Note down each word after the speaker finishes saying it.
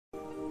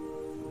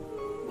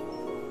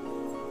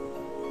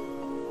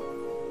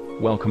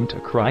Welcome to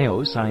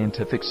Cryo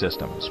Scientific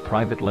Systems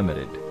Private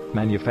Limited,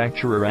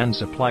 manufacturer and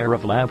supplier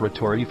of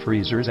laboratory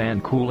freezers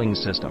and cooling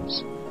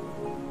systems.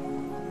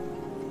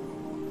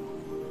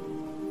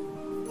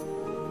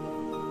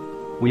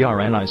 We are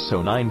an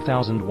ISO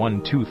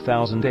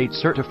 9001-2008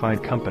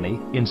 certified company,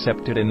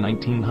 incepted in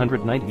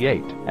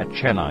 1998 at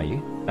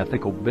Chennai.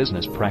 Ethical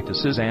business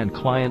practices and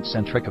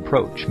client-centric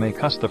approach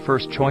make us the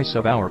first choice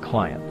of our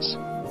clients.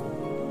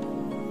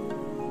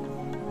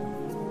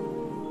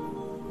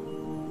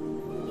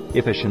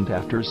 Efficient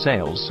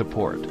after-sales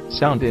support,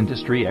 sound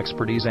industry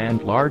expertise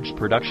and large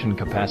production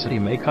capacity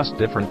make us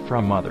different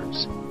from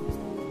others.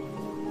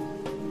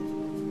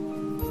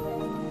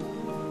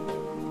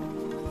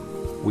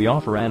 We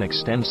offer an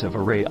extensive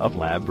array of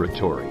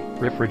laboratory,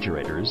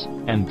 refrigerators,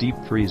 and deep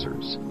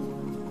freezers.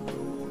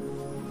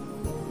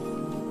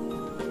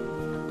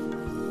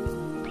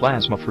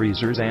 Plasma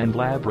freezers and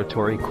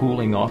laboratory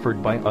cooling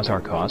offered by us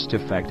are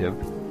cost-effective.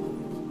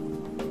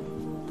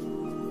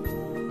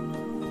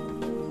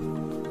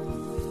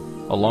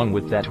 Along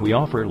with that, we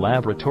offer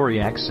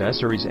laboratory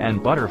accessories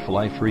and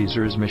butterfly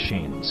freezers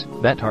machines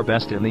that are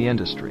best in the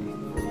industry.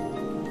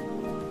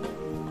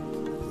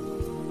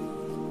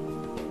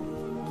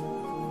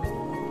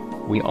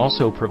 We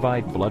also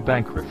provide blood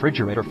bank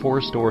refrigerator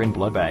for storing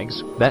blood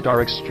bags that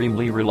are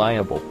extremely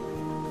reliable.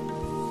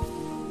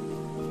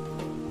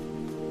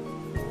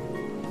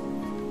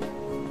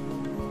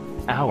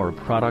 Our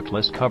product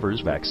list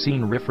covers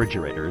vaccine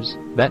refrigerators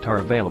that are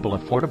available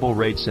at affordable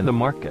rates in the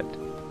market.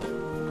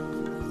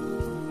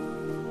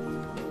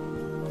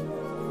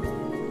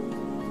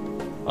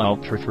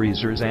 Ultra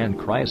freezers and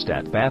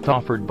cryostat bath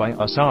offered by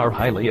us are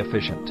highly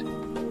efficient.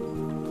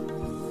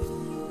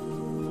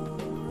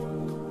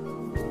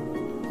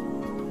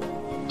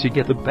 To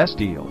get the best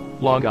deal,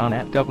 log on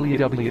at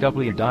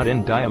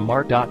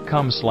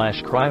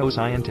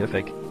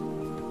www.indiamart.com/cryoscientific.